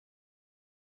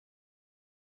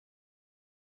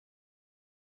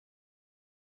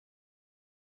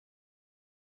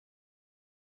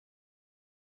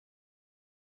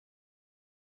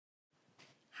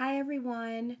Hi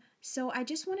everyone. So I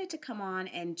just wanted to come on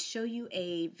and show you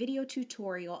a video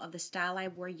tutorial of the style I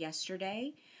wore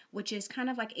yesterday, which is kind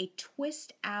of like a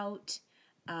twist out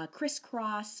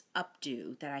crisscross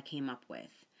updo that I came up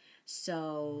with.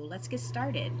 So let's get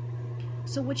started.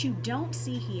 So what you don't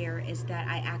see here is that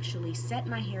I actually set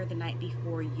my hair the night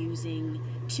before using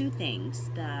two things,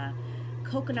 the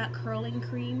coconut curling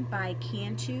cream by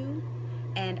Cantu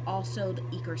and also the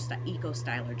Eco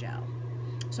Styler gel.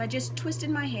 So I just twisted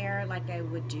my hair like I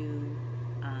would do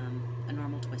a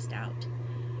normal twist out.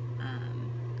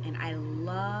 And I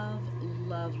love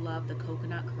the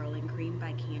coconut curling cream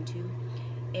by Cantu.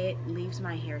 It leaves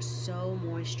my hair so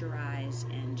moisturized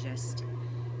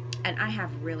and I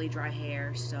have really dry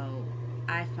hair, so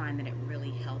I find that it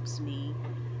really helps me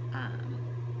um,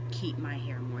 keep my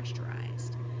hair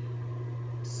moisturized.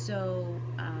 So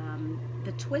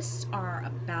the twists are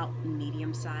about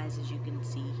medium size, as you can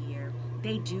see here.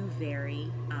 They do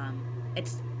vary.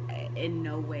 It's in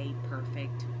no way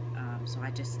perfect. So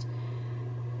I just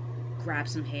grab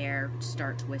some hair,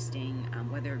 start twisting.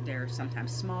 Whether they're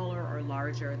sometimes smaller or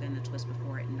larger than the twist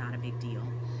before it, not a big deal.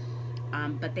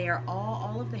 But they are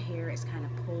all of the hair is kind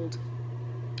of pulled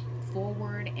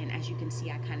forward, and as you can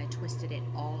see, I kind of twisted it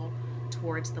all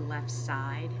towards the left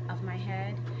side of my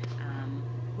head,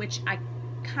 which I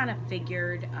kind of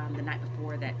figured the night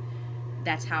before that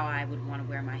that's how I would want to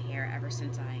wear my hair. Ever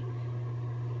since I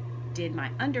did my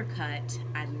undercut,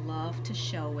 I love to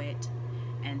show it,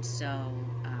 and so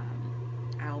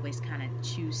I always kind of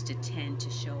choose to tend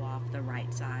to show off the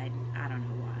right side. I don't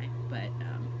know why, but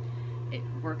it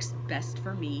works best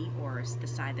for me, or it's the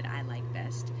side that I like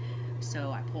best.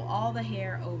 So I pull all the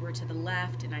hair over to the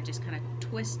left, and I just kind of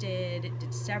twisted,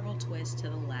 did several twists to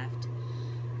the left.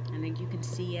 And then you can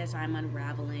see as I'm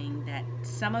unraveling that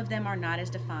some of them are not as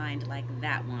defined, like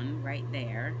that one right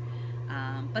there.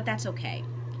 But that's okay,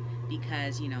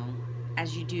 because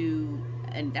as you do,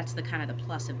 and that's the kind of the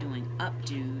plus of doing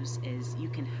updos, is you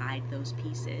can hide those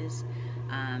pieces,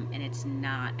 and it's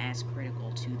not as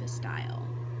critical to the style.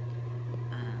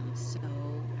 So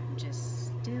I'm just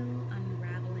still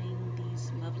unraveling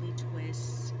these lovely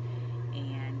twists,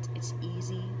 and it's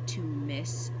easy to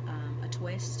miss a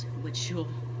twist, which you'll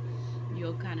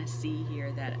kind of see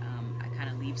here that I kind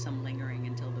of leave some lingering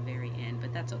until the very end,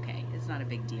 but that's okay. It's not a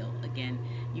big deal. Again,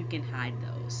 you can hide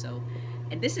those. So,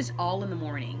 and this is all in the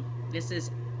morning. This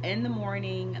is in the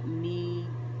morning, me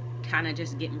kind of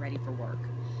just getting ready for work.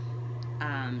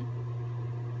 Um,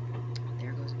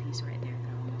 there goes a piece right there that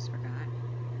I almost forgot.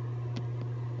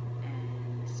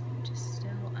 And so I'm just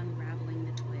still unraveling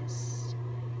the twist.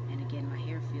 And again, my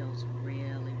hair feels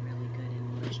really, really good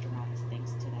and moisturized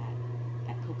thanks to that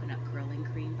coconut curling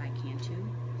cream by Cantu.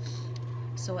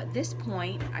 So at this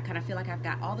point, I kind of feel like I've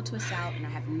got all the twists out, and I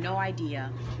have no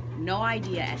idea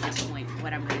at this point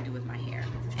what I'm going to do with my hair.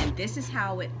 And this is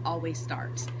how it always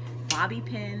starts. Bobby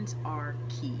pins are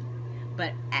key.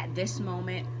 But at this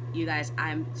moment, you guys,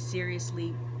 I'm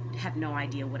seriously have no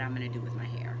idea what I'm going to do with my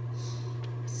hair.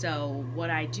 So what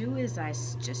I do is I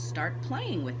just start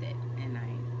playing with it, and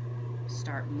I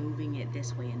start moving it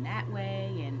this way and that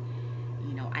way. And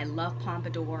I love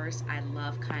pompadours. I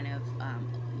love kind of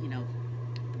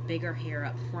bigger hair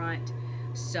up front.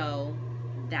 So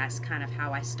that's kind of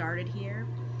how I started here,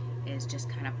 is just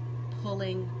kind of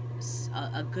pulling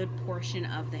a good portion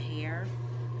of the hair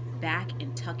back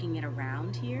and tucking it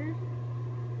around here.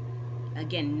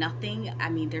 Again, nothing, I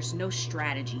mean, there's no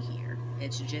strategy here.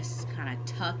 It's just kind of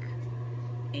tuck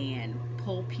and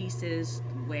pull pieces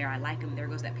where I like them. There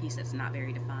goes that piece that's not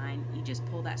very defined. You just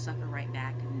pull that sucker right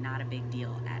back. Not a big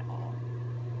deal at all.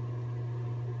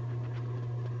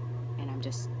 And I'm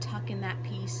just tucking that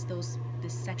piece, this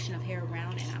section of hair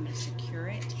around, and I'm going to secure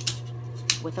it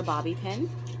with a bobby pin.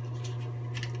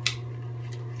 If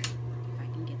I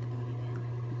can get the bobby pin.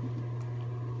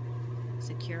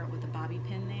 Secure it with a bobby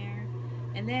pin there.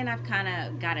 And then I've kind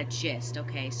of got a gist.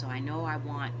 Okay, so I know I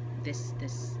want this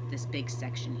big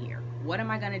section here. What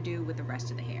am I going to do with the rest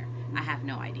of the hair? I have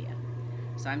no idea.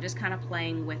 So I'm just kind of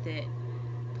playing with it,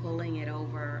 pulling it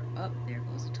over. Oh, there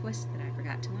goes a twist that I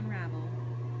forgot to unravel.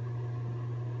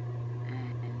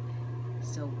 And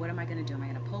so what am I going to do? Am I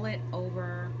going to pull it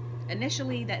over?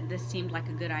 Initially, this seemed like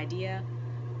a good idea,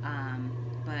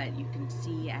 but you can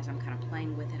see as I'm kind of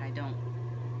playing with it, I don't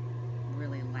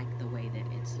really like the way that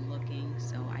it's looking,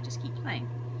 so I just keep playing.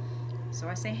 So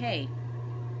I say, hey,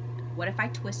 what if I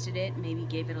twisted it, maybe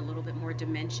gave it a little bit more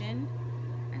dimension?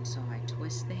 And so I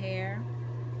twist the hair,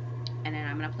 and then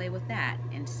I'm going to play with that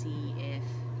and see if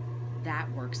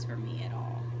that works for me at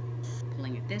all.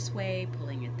 pulling it this way,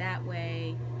 pulling it that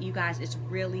way. You guys, it's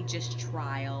really just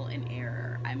trial and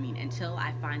error. I mean, until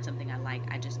I find something I like,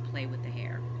 I just play with the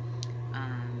hair.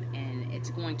 And it's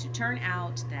going to turn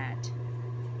out that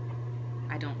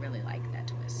I don't really like that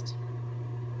twist.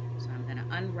 So I'm gonna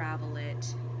unravel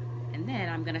it, and then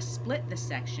I'm gonna split the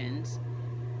sections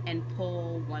and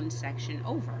pull one section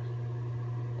over.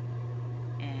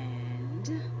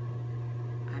 And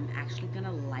I'm actually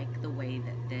gonna like the way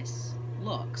that this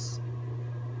looks.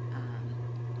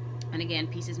 And again,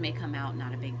 pieces may come out,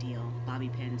 not a big deal. Bobby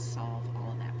pins solve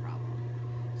all of that problem.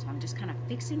 So I'm just kind of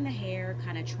fixing the hair,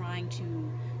 kind of trying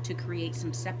to create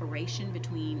some separation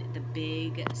between the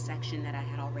big section that I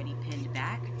had already pinned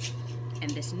back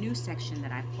and this new section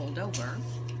that I've pulled over.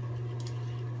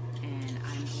 And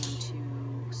I'm going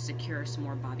to secure some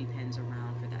more bobby pins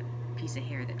around for that piece of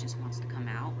hair that just wants to come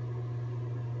out.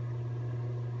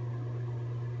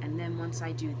 And then once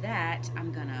I do that,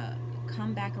 I'm gonna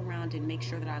come back around and make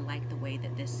sure that I like the way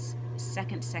that this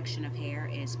second section of hair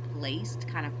is placed,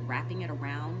 kind of wrapping it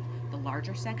around the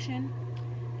larger section.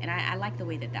 And I like the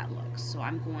way that that looks. So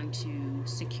I'm going to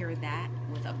secure that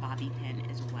with a bobby pin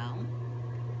as well.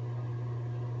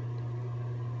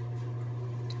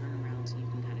 Turn around so you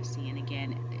can kind of see. And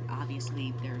again,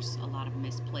 obviously there's a lot of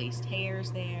misplaced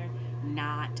hairs there.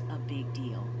 Not a big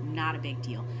deal. Not a big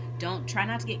deal. Try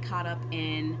not to get caught up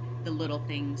in the little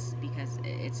things, because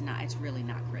it's really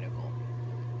not critical,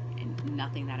 and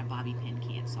nothing that a bobby pin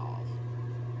can't solve.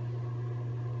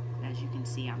 As you can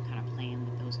see, I'm kind of playing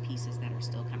with those pieces that are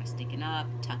still kind of sticking up,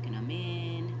 tucking them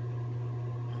in,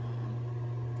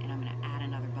 and I'm going to add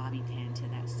another bobby pin to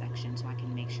that section so I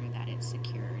can make sure that it's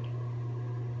secured.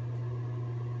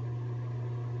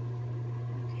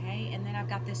 Okay, and then I've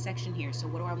got this section here, so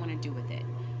what do I want to do with it?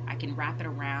 I can wrap it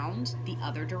around the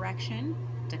other direction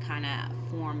to kind of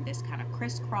form this kind of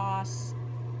crisscross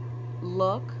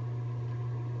look.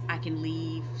 I can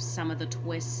leave some of the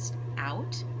twists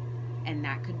out, and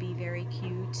that could be very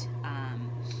cute.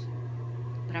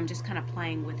 But I'm just kind of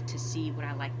playing with to see what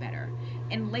I like better.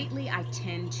 And lately I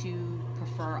tend to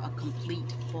prefer a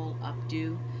complete full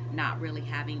updo, not really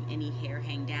having any hair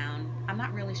hang down. I'm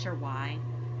not really sure why.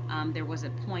 There was a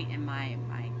point in my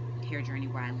hair journey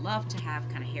where I loved to have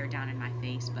kind of hair down in my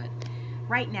face, but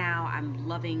right now I'm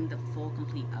loving the full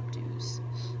complete updos.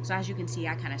 So as you can see,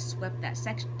 I kind of swept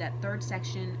that third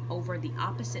section over the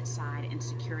opposite side and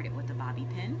secured it with a bobby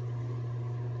pin.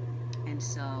 And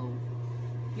so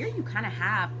here you kind of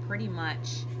have pretty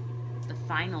much the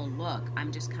final look.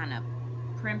 I'm just kind of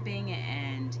primping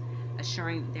and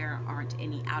assuring there aren't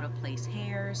any out of place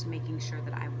hairs, making sure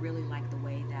that I really like the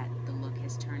way that the look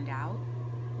has turned out.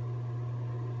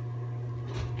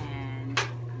 And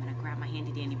I'm going to grab my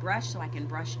handy dandy brush so I can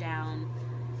brush down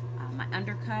my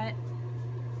undercut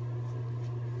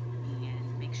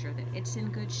and make sure that it's in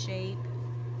good shape,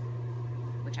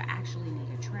 which I actually need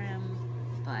a trim.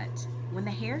 But when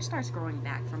the hair starts growing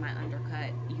back from my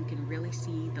undercut, you can really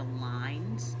see the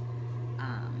lines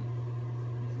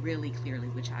really clearly,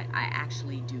 which I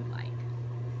actually do like.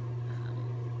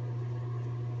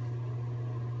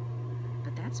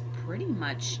 But that's pretty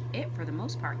much it for the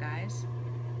most part, guys.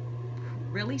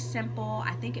 Really simple.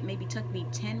 I think it maybe took me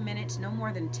 10 minutes, no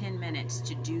more than 10 minutes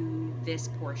to do this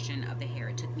portion of the hair.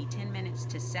 It took me 10 minutes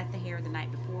to set the hair the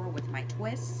night before with my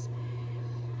twists,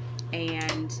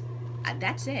 and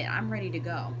that's it. I'm ready to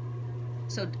go.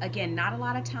 So again, not a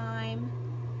lot of time,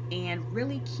 and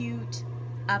really cute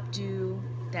updo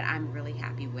that I'm really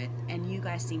happy with, and you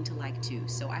guys seem to like too.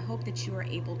 So I hope that you are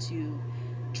able to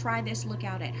try this look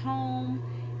out at home,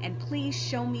 and please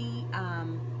show me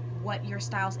what your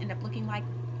styles end up looking like.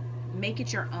 Make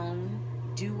it your own.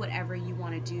 Do whatever you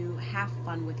want to do. Have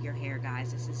fun with your hair,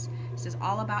 guys. This is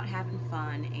all about having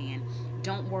fun, and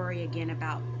don't worry again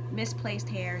about misplaced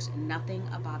hairs. Nothing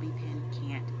a bobby pin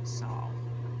can't solve.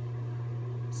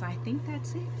 So I think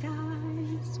that's it,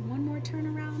 guys. One more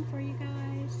turnaround for you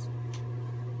guys.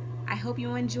 I hope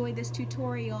you enjoyed this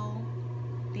tutorial.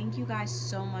 Thank you guys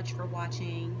so much for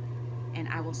watching, and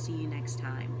I will see you next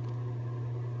time.